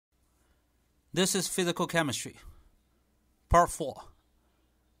This is Physical Chemistry, Part 4,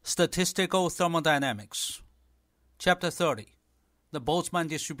 Statistical Thermodynamics, Chapter 30, the Boltzmann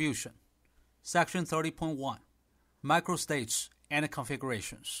Distribution, Section 30.1, Microstates and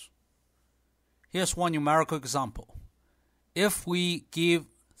Configurations. Here's one numerical example. If we give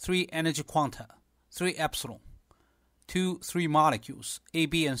 3 energy quanta, 3 epsilon, to 3 molecules, A,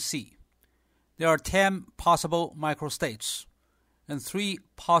 B, and C, there are 10 possible microstates and 3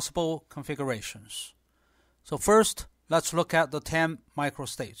 possible configurations. So first, let's look at the 10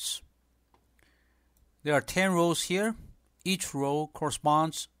 microstates. There are 10 rows here. Each row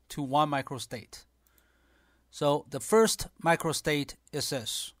corresponds to 1 microstate. So the first microstate is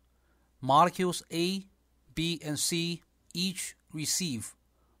this. Molecules A, B, and C each receive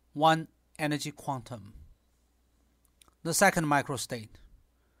 1 energy quantum. The second microstate.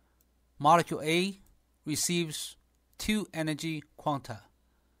 Molecule A receives 2 energy quanta.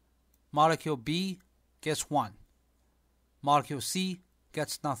 Molecule B gets 1. Molecule C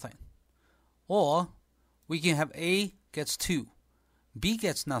gets nothing. Or we can have A gets 2, B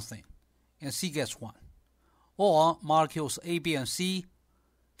gets nothing, and C gets 1. Or molecules A, B, and C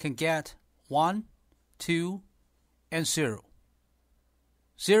can get 1, 2, and 0.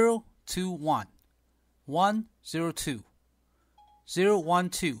 0, 2, 1. 1, 0, 2. 0, 1,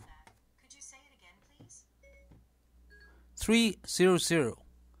 2. 3, 0, 0,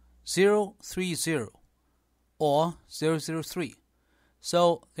 0, 3, 0, or 0, 0, 3.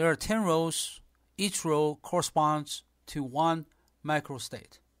 So there are 10 rows. Each row corresponds to 1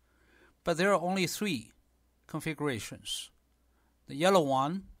 microstate. But there are only 3 configurations. The yellow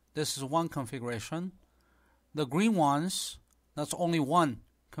one, this is 1 configuration. The green ones, that's only 1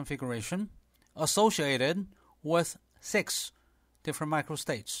 configuration, associated with 6 different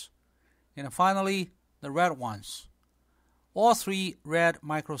microstates. And finally, the red ones. All 3 red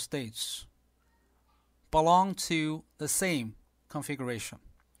microstates belong to the same configuration.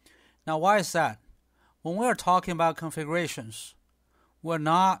 Now, why is that? When we're talking about configurations, we're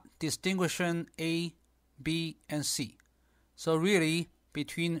not distinguishing A, B, and C. So really,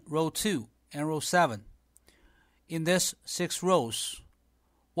 between row 2 and row 7, in this 6 rows,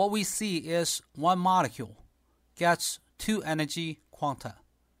 what we see is one molecule gets 2 energy quanta.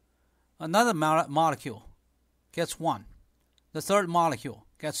 Another molecule gets 1. The third molecule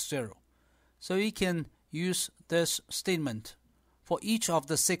gets 0. So you can use this statement for each of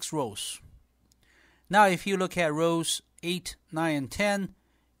the 6 rows. Now if you look at rows 8, 9, and 10,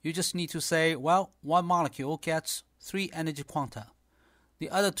 you just need to say, well, one molecule gets 3 energy quanta. The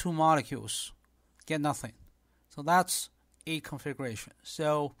other 2 molecules get nothing. So that's a configuration.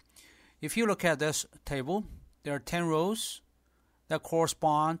 So if you look at this table, there are 10 rows that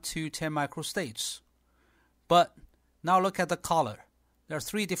correspond to 10 microstates. But now look at the color. There are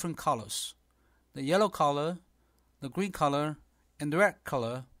 3 different colors. The yellow color, the green color, and the red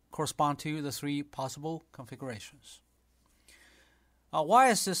color correspond to the 3 possible configurations. Why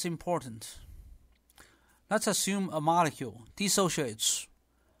is this important? Let's assume a molecule dissociates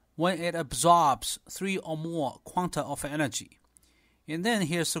when it absorbs 3 or more quanta of energy. And then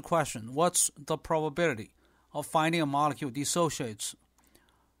here's the question. What's the probability of finding a molecule dissociates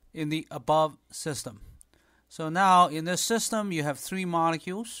in the above system? So now in this system, you have 3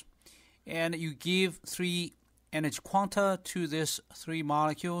 molecules, and you give 3 energy quanta to these 3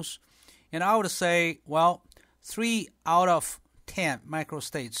 molecules. And I would say, well, 3 out of 10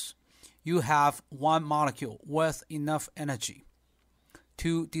 microstates, you have 1 molecule with enough energy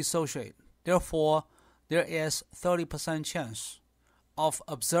to dissociate. Therefore, there is 30% chance of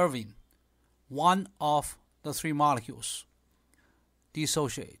observing 1 of the 3 molecules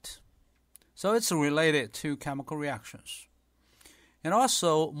dissociate. So it's related to chemical reactions. And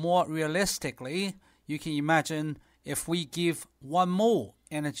also, more realistically, you can imagine if we give 1 mole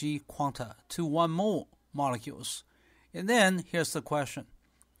energy quanta to 1 mole molecules. And then here's the question.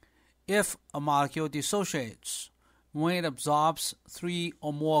 If a molecule dissociates when it absorbs 3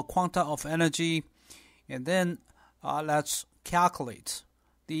 or more quanta of energy, and then let's calculate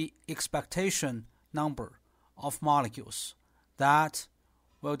the expectation number of molecules that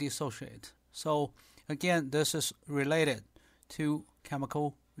will dissociate. So again, this is related to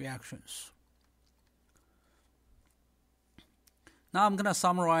chemical reactions. Now I'm going to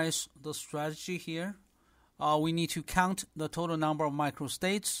summarize the strategy here. We need to count the total number of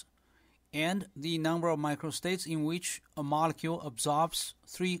microstates and the number of microstates in which a molecule absorbs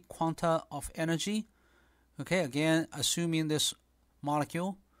 3 quanta of energy. Okay, again, assuming this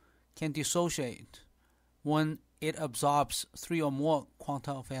molecule can dissociate when it absorbs 3 or more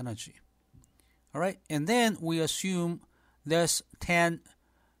quanta of energy. All right, and then we assume there's 10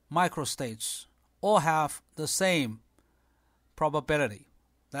 microstates all have the same probability,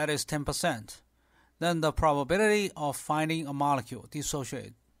 that is 10%, then the probability of finding a molecule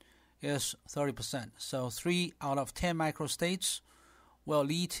dissociated is 30%. So 3 out of 10 microstates will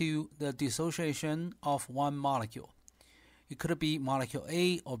lead to the dissociation of one molecule. It could be molecule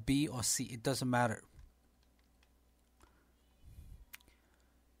A or B or C, it doesn't matter.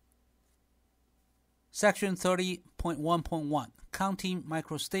 Section 30.1.1, counting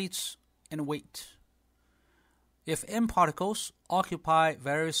microstates and weight. If n particles occupy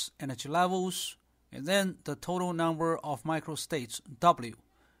various energy levels, and then the total number of microstates, W,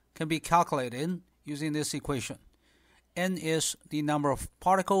 can be calculated using this equation. N is the number of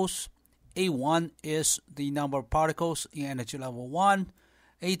particles, A1 is the number of particles in energy level 1,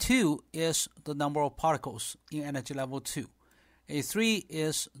 A2 is the number of particles in energy level 2, A3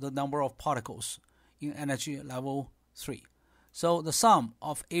 is the number of particles in energy level 3. So the sum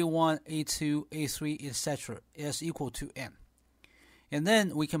of A1, A2, A3, etc. is equal to N. And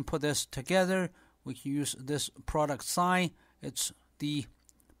then we can put this together. We can use this product sign. It's the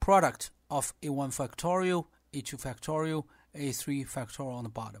product of A1 factorial, A2 factorial, A3 factorial on the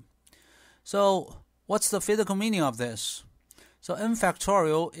bottom. So what's the physical meaning of this? So n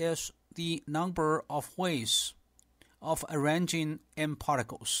factorial is the number of ways of arranging n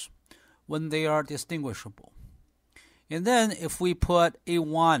particles when they are distinguishable. And then if we put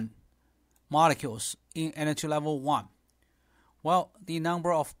A1 molecules in energy level 1, well, the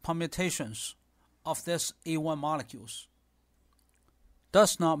number of permutations of this A1 molecules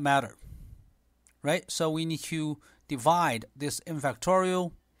does not matter, right? So we need to divide this n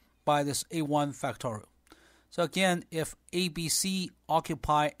factorial by this A1 factorial. So again, if A, B, C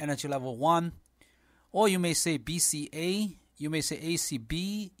occupy energy level 1, or you may say BCA, you may say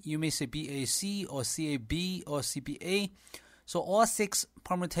ACB, you may say BAC, or CAB, or CBA. So all 6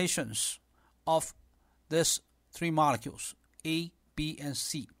 permutations of these 3 molecules, A, B, and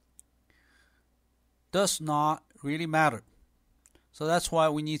C, does not really matter. So that's why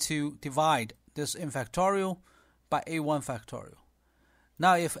we need to divide this n factorial by A1 factorial.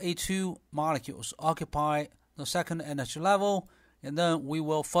 Now if A2 molecules occupy the second energy level, and then we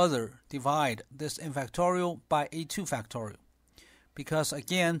will further divide this n factorial by A2 factorial. Because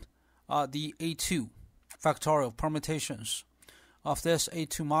again, the A2 factorial permutations of this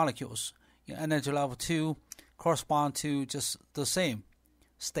A2 molecules in energy level 2 correspond to just the same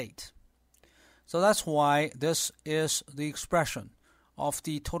state. So that's why this is the expression of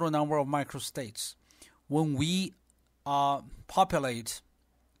the total number of microstates when we populate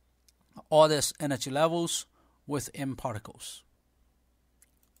all these energy levels with n particles.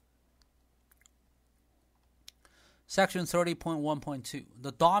 Section 30.1.2,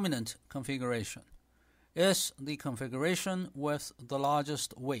 the dominant configuration is the configuration with the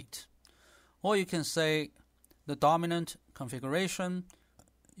largest weight. Or you can say the dominant configuration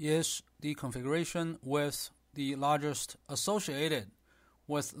is the configuration with the largest associated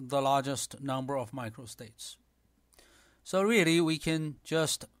with the largest number of microstates. So really we can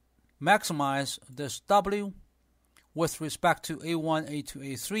just maximize this W with respect to A1,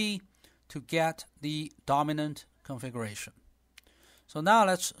 A2, A3 to get the dominant configuration. So now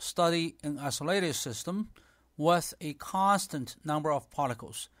let's study an isolated system with a constant number of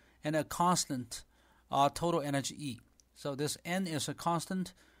particles and a constant total energy E. So this N is a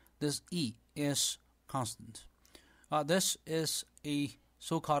constant, this E is constant. This is a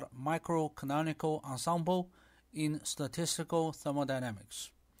so-called microcanonical ensemble in statistical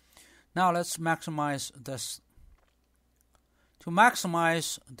thermodynamics. Now let's maximize this. To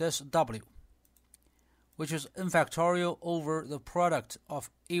maximize this W, which is n factorial over the product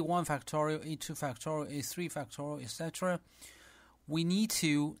of A1 factorial, A2 factorial, A3 factorial, etc., we need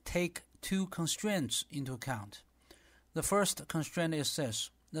to take 2 constraints into account. The first constraint is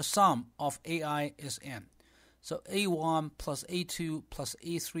this: the sum of AI is n. So A1 plus A2 plus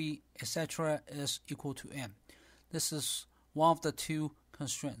A3, etc. is equal to n. This is one of the 2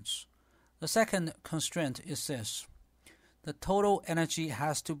 constraints. The second constraint is this: the total energy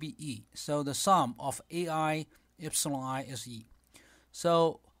has to be E. So the sum of AI epsilon I is E.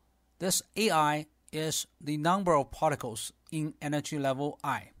 So this AI is the number of particles in energy level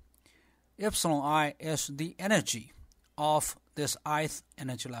I. Epsilon I is the energy of this ith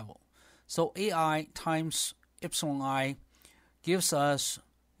energy level. So AI times epsilon I gives us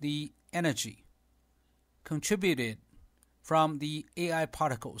the energy contributed from the AI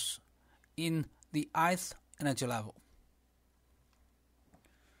particles in the ith energy level.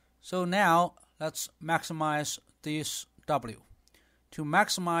 So now let's maximize this W. To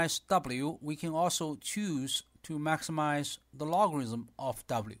maximize W, we can also choose to maximize the logarithm of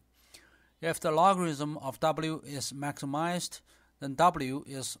w. If the logarithm of w is maximized, then w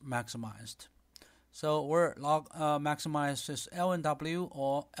is maximized. So where maximized is ln w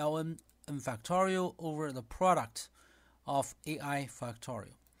or ln n factorial over the product of ai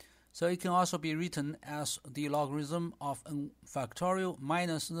factorial. So it can also be written as the logarithm of n factorial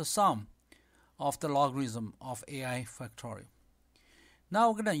minus the sum of the logarithm of ai factorial. Now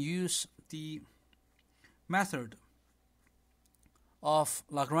we're going to use the method of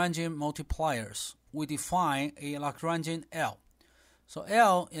Lagrangian multipliers. We define a Lagrangian L. So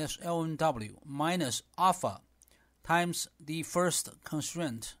L is ln w minus alpha times the first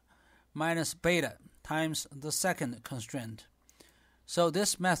constraint minus beta times the second constraint. So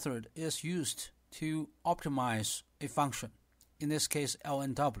this method is used to optimize a function, in this case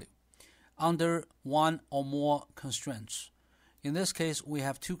ln w, under one or more constraints. In this case, we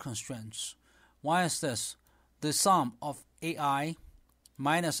have two constraints. One is this: the sum of ai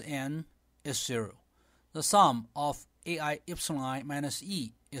minus n is 0. The sum of ai epsilon minus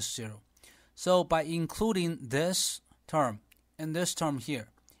e is 0. So by including this term and this term here,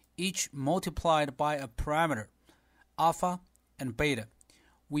 each multiplied by a parameter, alpha and beta,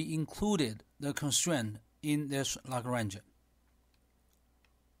 we included the constraint in this Lagrangian.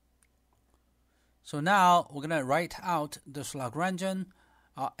 So now we're going to write out this Lagrangian.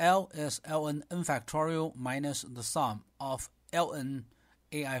 L is ln n factorial minus the sum of ln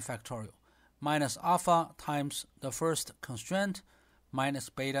ai factorial minus alpha times the first constraint minus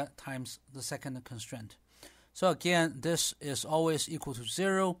beta times the second constraint. So again, this is always equal to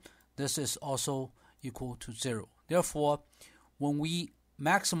 0. This is also equal to 0. Therefore, when we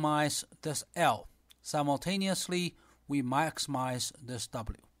maximize this L, simultaneously we maximize this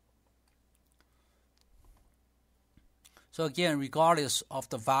W. So again, regardless of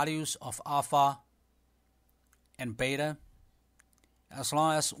the values of alpha and beta, as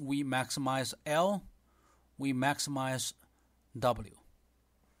long as we maximize L, we maximize W.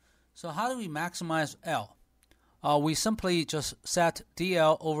 So how do we maximize L? We simply just set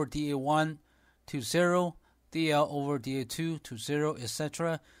dl over dA1 to 0, dl over dA2 to 0,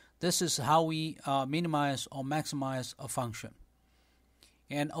 etc. This is how we minimize or maximize a function.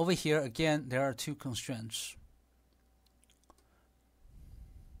 And over here, again, there are two constraints.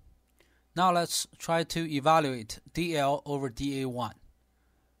 Now let's try to evaluate dl over dA1.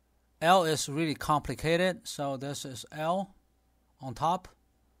 L is really complicated, so this is L on top,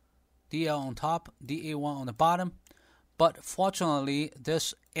 dl on top, dA1 on the bottom. But fortunately,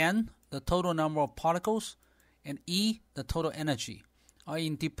 this n, the total number of particles, and E, the total energy, are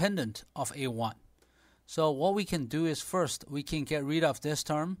independent of A1. So what we can do is first, we can get rid of this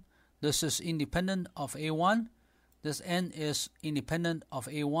term. This is independent of A1. This n is independent of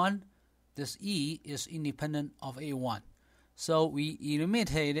A1. This E is independent of A1. So we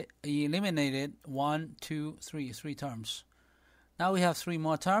eliminated 1, 2, 3, 3 terms. Now we have 3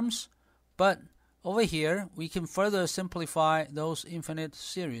 more terms, but over here we can further simplify those infinite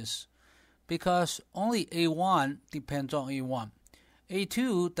series because only A1 depends on A1.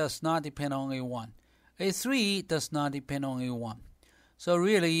 A2 does not depend on A1. A3 does not depend on A1. So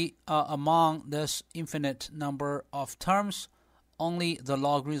really, among this infinite number of terms, only the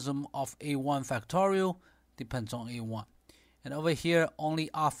logarithm of A1 factorial depends on A1. And over here, only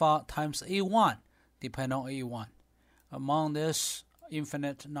alpha times A1 depend on A1. Among this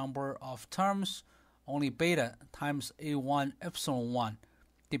infinite number of terms, only beta times A1 epsilon 1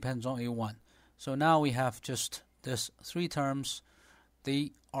 depends on A1. So now we have just these 3 terms.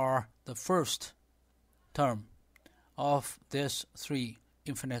 They are the first term of these 3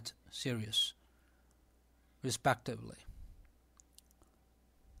 infinite series, respectively.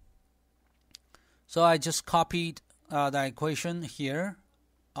 So I just copied the equation here,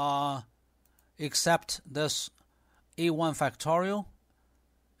 except this A1 factorial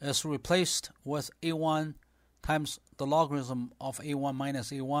is replaced with A1 times the logarithm of A1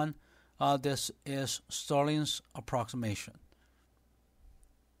 minus A1. This is Stirling's approximation.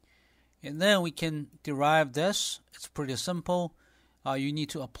 And then we can derive this. It's pretty simple. You need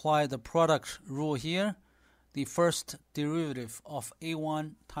to apply the product rule here. The first derivative of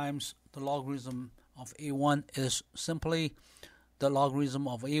A1 times the logarithm of A1 is simply the logarithm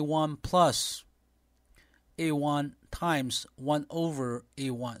of A1 plus A1 times 1 over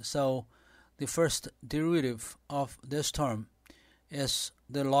A1. So the first derivative of this term is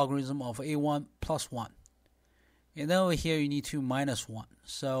the logarithm of A1 plus 1. And then over here you need to minus 1.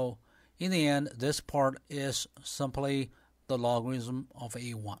 So in the end, this part is simply the logarithm of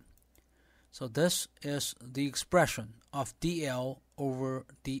A1. So this is the expression of dl over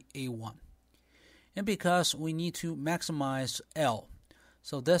dA1. And because we need to maximize L,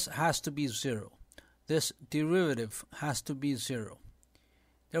 so this has to be 0. This derivative has to be 0.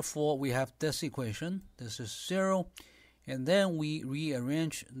 Therefore, we have this equation. This is 0. And then we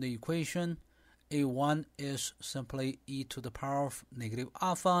rearrange the equation. A1 is simply e to the power of negative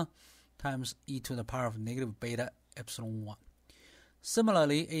alpha times e to the power of negative beta epsilon 1.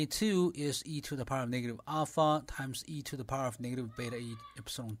 Similarly, A2 is e to the power of negative alpha times e to the power of negative beta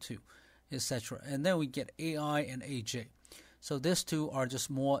epsilon 2, etc. And then we get AI and AJ. So these two are just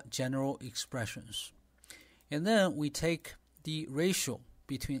more general expressions. And then we take the ratio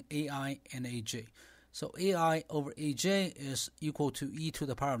between AI and AJ. So AI over AJ is equal to e to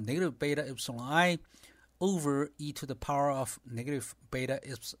the power of negative beta epsilon I over e to the power of negative beta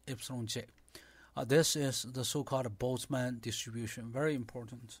epsilon j. This is the so-called Boltzmann distribution. Very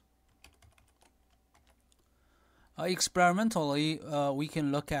important. Experimentally, we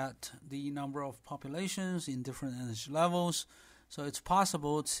can look at the number of populations in different energy levels. So it's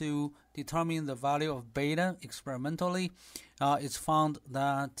possible to determine the value of beta experimentally. It's found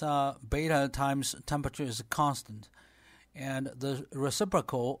that beta times temperature is constant. And the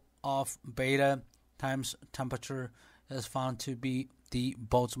reciprocal of beta times temperature is found to be the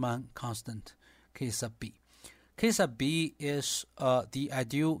Boltzmann constant, K sub B. K sub B is the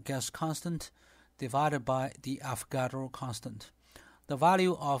ideal gas constant divided by the Avogadro constant. The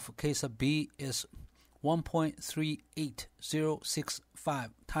value of K sub B is 1.38065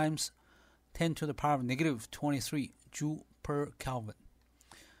 times 10 to the power of negative 23 joule per Kelvin.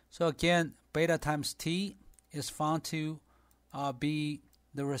 So again, beta times T is found to be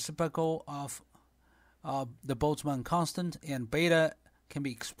the reciprocal of the Boltzmann constant, and beta can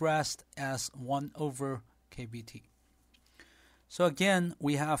be expressed as 1 over kBT. So again,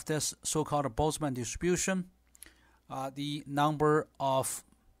 we have this so-called Boltzmann distribution. The number of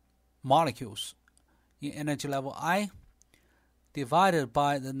molecules in energy level I divided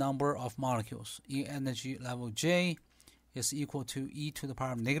by the number of molecules in energy level J is equal to e to the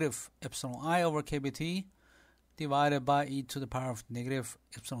power of negative epsilon I over kBT divided by e to the power of negative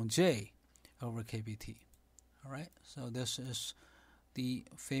epsilon j over kBT. All right, so this is the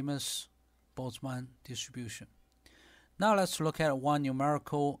famous Boltzmann distribution. Now let's look at one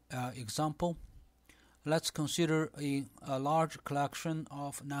numerical example. Let's consider a large collection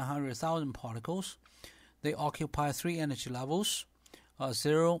of 900,000 particles. They occupy 3 energy levels,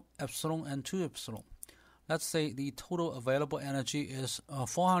 0, epsilon, and 2 epsilon. Let's say the total available energy is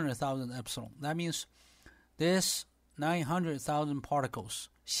 400,000 epsilon. That means this 900,000 particles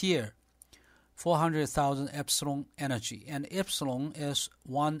share 400,000 epsilon energy. And epsilon is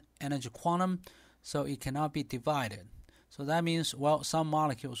one energy quantum, so it cannot be divided. So that means, well, some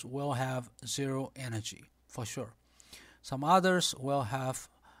molecules will have 0 energy, for sure. Some others will have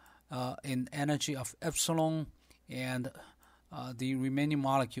an energy of epsilon, and the remaining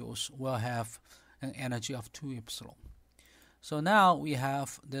molecules will have an energy of 2 epsilon. So now we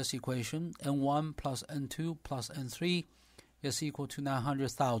have this equation, N1 plus N2 plus N3 is equal to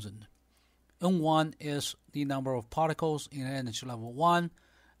 900,000. N1 is the number of particles in energy level 1,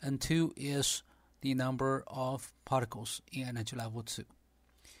 N2 is the number of particles in energy level 2.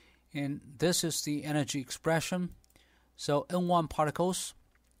 And this is the energy expression. So N1 particles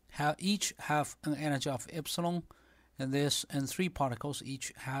each have an energy of epsilon, and this N3 particles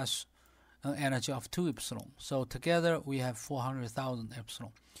each has an energy of 2 epsilon. So together we have 400,000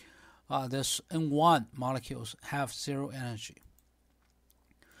 epsilon. This N1 molecules have 0 energy.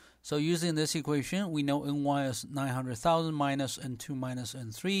 So using this equation, we know N1 is 900,000 minus N2 minus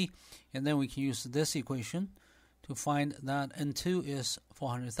N3, and then we can use this equation to find that N2 is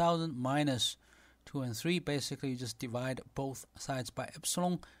 400,000 minus 2 and 3. Basically, you just divide both sides by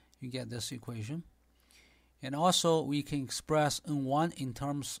epsilon, you get this equation. And also, we can express N1 in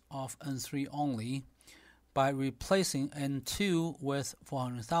terms of N3 only by replacing N2 with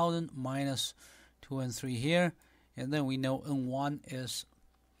 400,000 minus 2 and 3 here, and then we know N1 is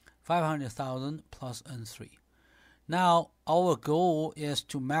 500,000 plus N3. Now, our goal is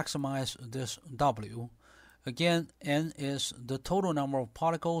to maximize this W. Again, N is the total number of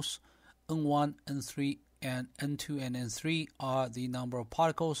particles. N1, N3, and N2 and N3 are the number of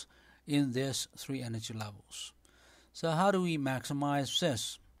particles in these 3 energy levels. So how do we maximize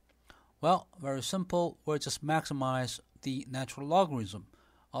this? Well, very simple. We'll just maximize the natural logarithm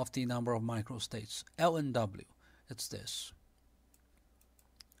of the number of microstates, Ln(W). It's this.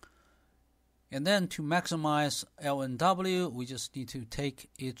 And then to maximize Ln(W), we just need to take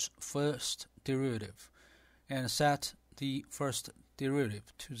its first derivative and set the first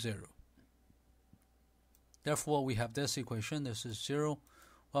derivative to 0. Therefore, we have this equation. This is 0.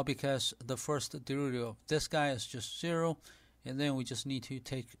 Well, because the first derivative of this guy is just 0, and then we just need to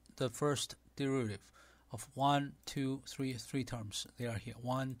take the first derivative of 1, 2, 3, 3 terms. They are here.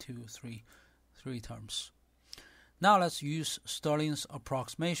 1, 2, 3, 3 terms. Now let's use Stirling's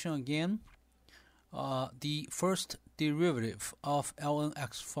approximation again. The first derivative of ln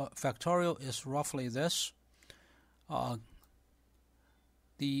x factorial is roughly this. The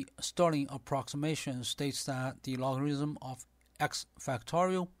Stirling approximation states that the logarithm of x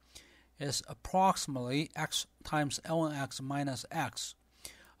factorial is approximately x times ln x minus x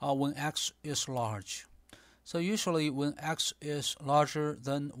when x is large. So usually when x is larger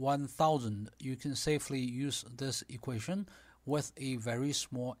than 1000, you can safely use this equation with a very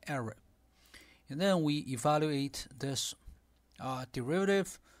small error. And then we evaluate this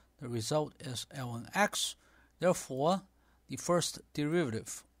derivative. The result is ln x. Therefore, the first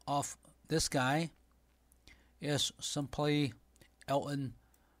derivative of this guy is simply ln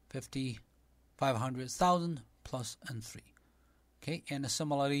 500,000 plus n3. Okay, and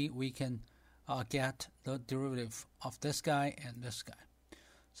similarly, we can get the derivative of this guy and this guy.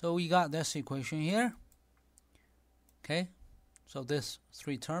 So we got this equation here. Okay, so these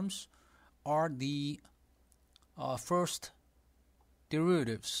 3 terms are the first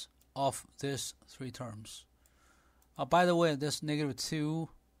derivatives of these 3 terms. By the way, this -2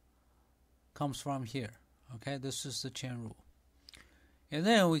 comes from here. Okay, this is the chain rule. And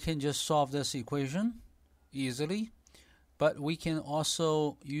then we can just solve this equation easily. But we can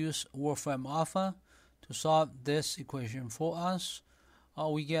also use Wolfram alpha to solve this equation for us.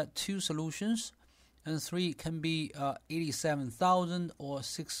 We get 2 solutions, and 3 can be 87,000 or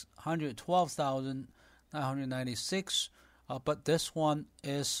 612,996. But this one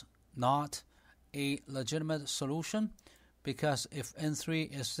is not a legitimate solution, because if n3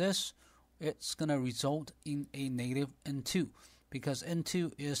 is this, it's going to result in a negative n2, because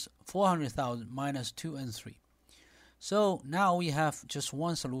n2 is 400,000 minus 2n3. So now we have just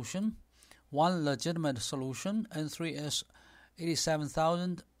one solution, one legitimate solution. N3 is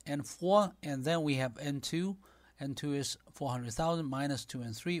 87,004, and then we have N2. N2 is 400,000 minus 2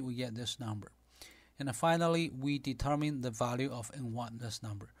 and 3. We get this number. And finally, we determine the value of N1, this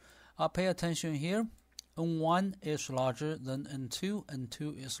number. Pay attention here. N1 is larger than N2.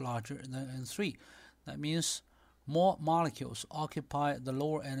 N2 is larger than N3. That means more molecules occupy the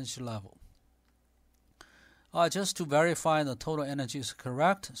lower energy level. Just to verify the total energy is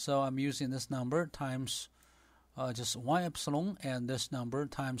correct, so I'm using this number times just 1 epsilon, and this number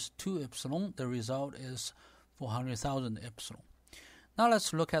times 2 epsilon. The result is 400,000 epsilon. Now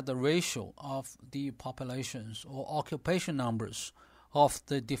let's look at the ratio of the populations or occupation numbers of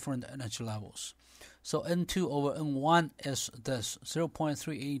the different energy levels. So N2 over N1 is this,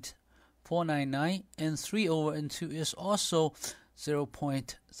 0.38499, and 3 over N2 is also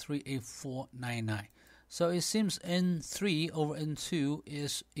 0.38499. So it seems N3 over N2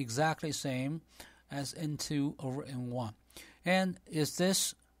 is exactly the same as N2 over N1. And is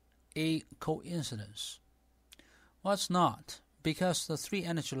this a coincidence? Well, it's not, because the 3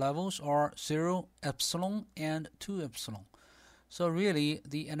 energy levels are 0, epsilon, and 2 epsilon. So really,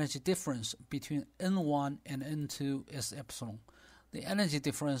 the energy difference between N1 and N2 is epsilon. The energy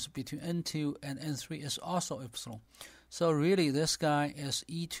difference between N2 and N3 is also epsilon. So really, this guy is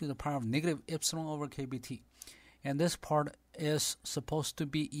e to the power of negative epsilon over kBt. And this part is supposed to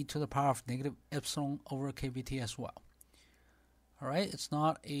be e to the power of negative epsilon over kBt as well. Alright, it's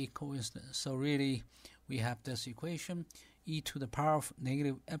not a coincidence. So really, we have this equation. E to the power of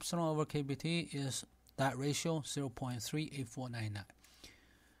negative epsilon over kBt is that ratio, 0.38499.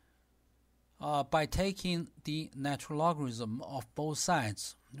 By taking the natural logarithm of both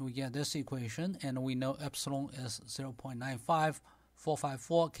sides, we get this equation, and we know epsilon is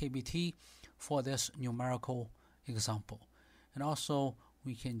 0.95454 kBt for this numerical example. And also,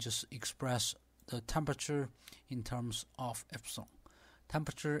 we can just express the temperature in terms of epsilon.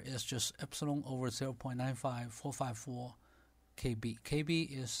 Temperature is just epsilon over 0.95454 kb. kb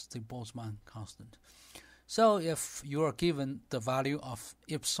is the Boltzmann constant. So if you are given the value of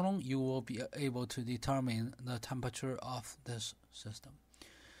epsilon, you will be able to determine the temperature of this system.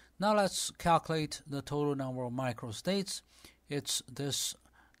 Now let's calculate the total number of microstates. It's this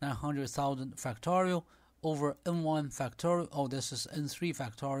 900,000 factorial over n1 factorial. Oh, this is n3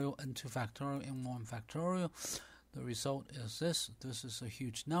 factorial, n2 factorial, n1 factorial. The result is this. This is a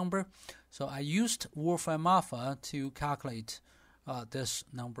huge number. So I used Wolfram alpha to calculate this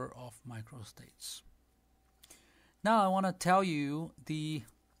number of microstates. Now I want to tell you the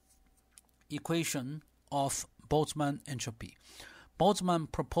equation of Boltzmann entropy. Boltzmann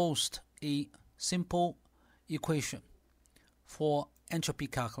proposed a simple equation for entropy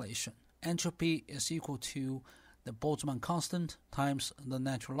calculation. Entropy is equal to the Boltzmann constant times the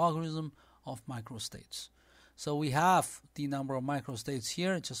natural logarithm of microstates. So we have the number of microstates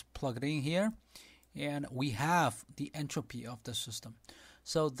here, just plug it in here, and we have the entropy of the system.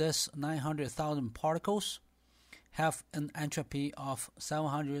 So this 900,000 particles have an entropy of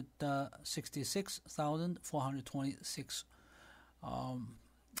 766,426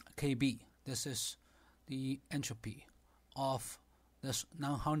 kb. This is the entropy of this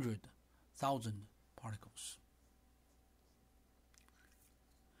 900,000 particles.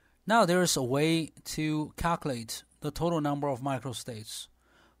 Now there is a way to calculate the total number of microstates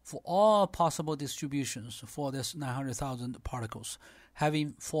for all possible distributions for this 900,000 particles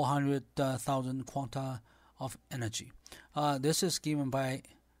having 400,000 quanta of energy. This is given by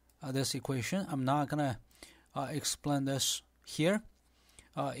this equation. I'm not going to explain this here.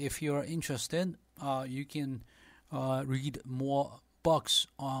 If you're interested, you can read more books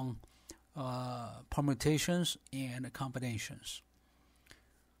on permutations and combinations.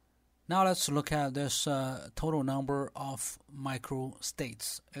 Now let's look at this total number of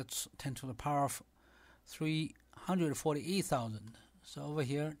microstates. It's 10 to the power of 348,000. So over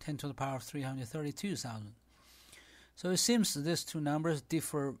here, 10 to the power of 332,000. So it seems these two numbers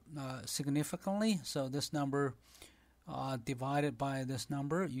differ significantly. So this number divided by this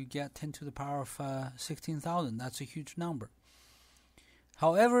number, you get 10 to the power of 16,000. That's a huge number.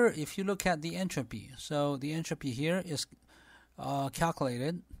 However, if you look at the entropy, so the entropy here is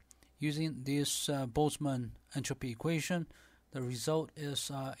calculated using this Boltzmann entropy equation. The result is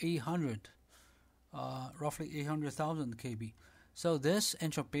roughly 800,000 kb. So this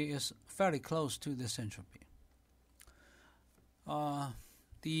entropy is fairly close to this entropy.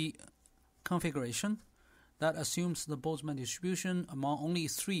 The configuration that assumes the Boltzmann distribution among only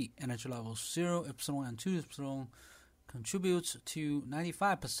three energy levels, 0, epsilon, and 2 epsilon, contributes to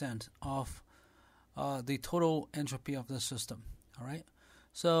 95% of the total entropy of the system. All right.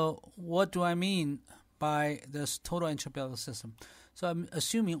 So what do I mean by this total entropy of the system? So I'm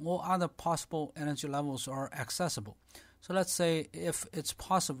assuming all other possible energy levels are accessible. So let's say if it's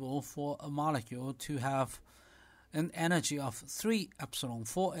possible for a molecule to have an energy of 3 epsilon,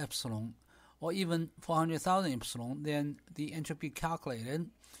 4 epsilon, or even 400,000 epsilon, then the entropy calculated,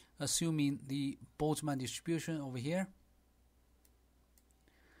 assuming the Boltzmann distribution over here,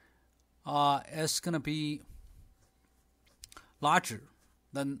 is going to be larger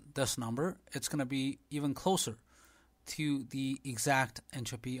than this number. It's going to be even closer to the exact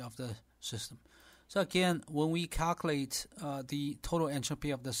entropy of the system. So again, when we calculate the total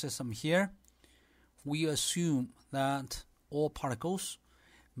entropy of the system here, we assume that all particles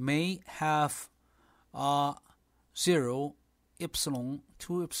may have 0, epsilon,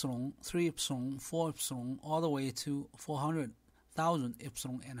 2 epsilon, 3 epsilon, 4 epsilon, all the way to 400,000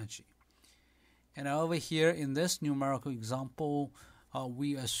 epsilon energy. And over here in this numerical example,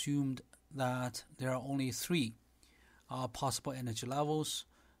 we assumed that there are only three possible energy levels,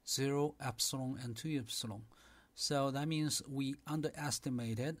 0, epsilon, and 2 epsilon. So that means we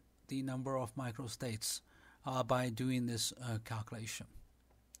underestimated the number of microstates by doing this calculation.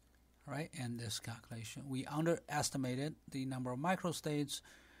 All right, and this calculation, we underestimated the number of microstates,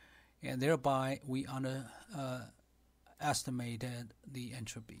 and thereby we underestimated the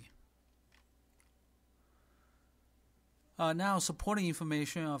entropy. Now, supporting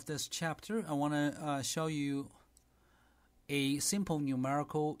information of this chapter, I want to show you a simple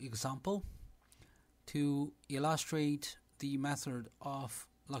numerical example to illustrate the method of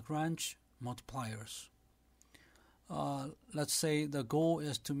Lagrange multipliers. Let's say the goal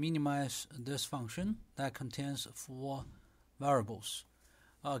is to minimize this function that contains 4 variables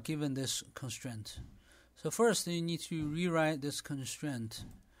given this constraint. So first, you need to rewrite this constraint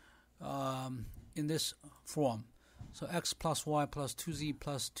in this form. So x plus y plus 2z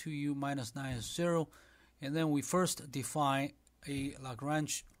plus 2u minus 9 is 0. And then we first define a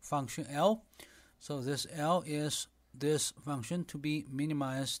Lagrange function L. So this L is this function to be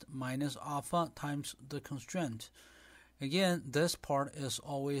minimized minus alpha times the constraint. Again, this part is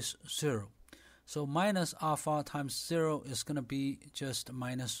always 0. So minus alpha times 0 is going to be just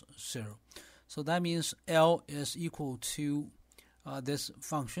minus 0. So that means L is equal to this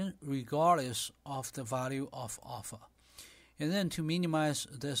function regardless of the value of alpha. And then to minimize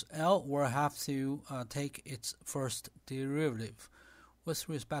this L, we'll have to take its first derivative with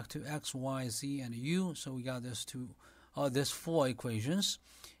respect to x, y, z, and u. So we got this this 4 equations,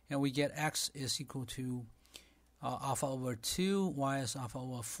 and we get x is equal to alpha over 2, y is alpha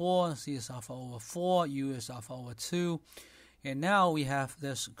over 4, z is alpha over 4, u is alpha over 2. And now we have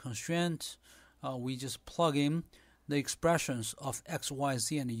this constraint. We just plug in the expressions of x, y,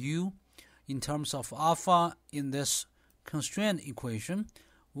 z, and u in terms of alpha in this constraint equation,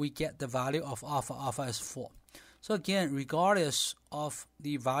 we get the value of alpha. Alpha is 4. So again, regardless of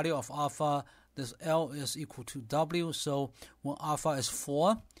the value of alpha, this L is equal to W. So when alpha is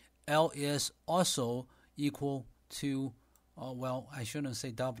 4, L is also equal to, well, I shouldn't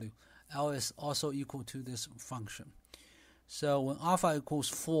say W. L is also equal to this function. So when alpha equals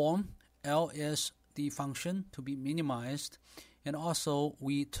 4, L is the function to be minimized, and also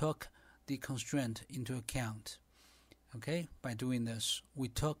we took the constraint into account. Okay, by doing this, we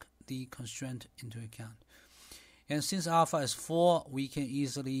took the constraint into account. And since alpha is 4, we can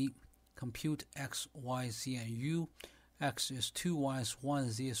easily compute x, y, z, and u. X is 2, y is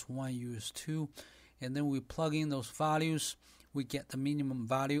 1, z is 1, u is 2. And then we plug in those values, we get the minimum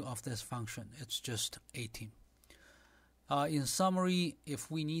value of this function. It's just 18. In summary, if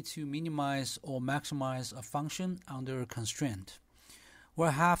we need to minimize or maximize a function under a constraint, we'll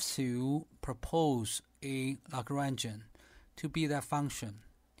have to propose a Lagrangian to be that function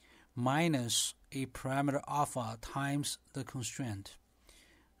minus a parameter alpha times the constraint.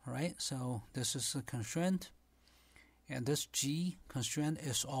 Alright, so this is the constraint, and this g constraint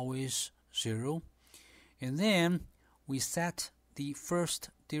is always 0. And then we set the first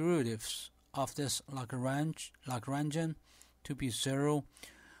derivatives of this Lagrangian to be 0.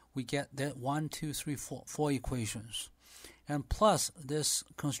 We get that 1, 2, 3, 4 equations. And plus this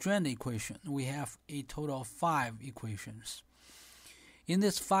constraint equation, we have a total of 5 equations. In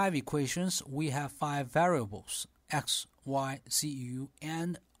these 5 equations, we have 5 variables, x, y, z, u,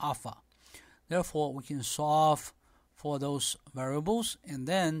 and alpha. Therefore, we can solve for those variables and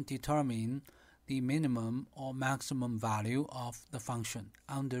then determine the minimum or maximum value of the function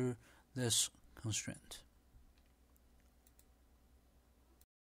under this constraint.